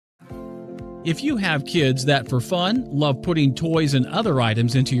If you have kids that for fun love putting toys and other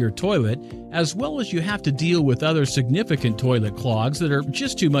items into your toilet, as well as you have to deal with other significant toilet clogs that are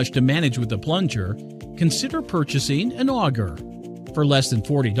just too much to manage with a plunger, consider purchasing an auger. For less than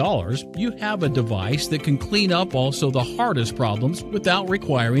 $40, you have a device that can clean up also the hardest problems without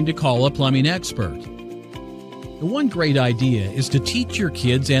requiring to call a plumbing expert. The one great idea is to teach your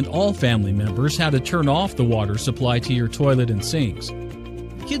kids and all family members how to turn off the water supply to your toilet and sinks.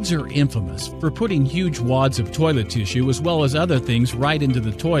 Kids are infamous for putting huge wads of toilet tissue as well as other things right into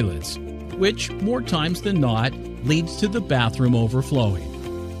the toilets, which, more times than not, leads to the bathroom overflowing.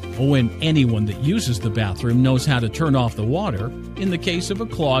 When anyone that uses the bathroom knows how to turn off the water, in the case of a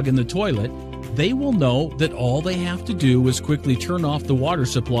clog in the toilet, they will know that all they have to do is quickly turn off the water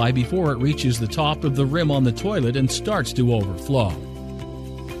supply before it reaches the top of the rim on the toilet and starts to overflow.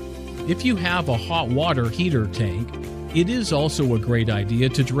 If you have a hot water heater tank, it is also a great idea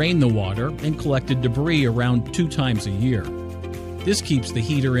to drain the water and collected debris around 2 times a year. This keeps the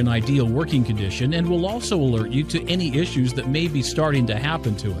heater in ideal working condition and will also alert you to any issues that may be starting to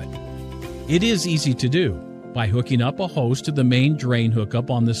happen to it. It is easy to do by hooking up a hose to the main drain hookup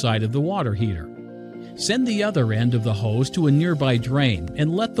on the side of the water heater. Send the other end of the hose to a nearby drain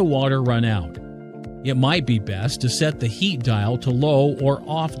and let the water run out. It might be best to set the heat dial to low or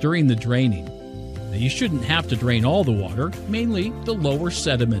off during the draining. Now, you shouldn't have to drain all the water, mainly the lower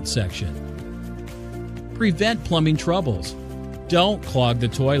sediment section. Prevent plumbing troubles. Don't clog the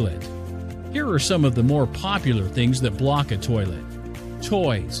toilet. Here are some of the more popular things that block a toilet: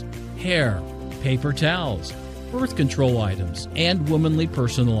 toys, hair, paper towels, birth control items, and womanly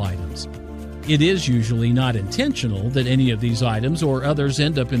personal items. It is usually not intentional that any of these items or others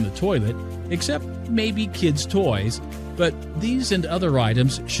end up in the toilet, except maybe kids' toys, but these and other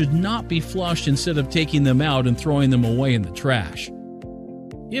items should not be flushed instead of taking them out and throwing them away in the trash.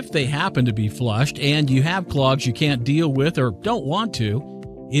 If they happen to be flushed and you have clogs you can't deal with or don't want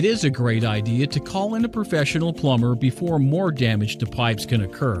to, it is a great idea to call in a professional plumber before more damage to pipes can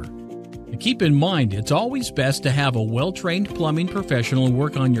occur. And keep in mind, it's always best to have a well-trained plumbing professional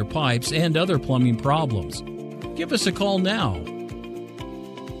work on your pipes and other plumbing problems. Give us a call now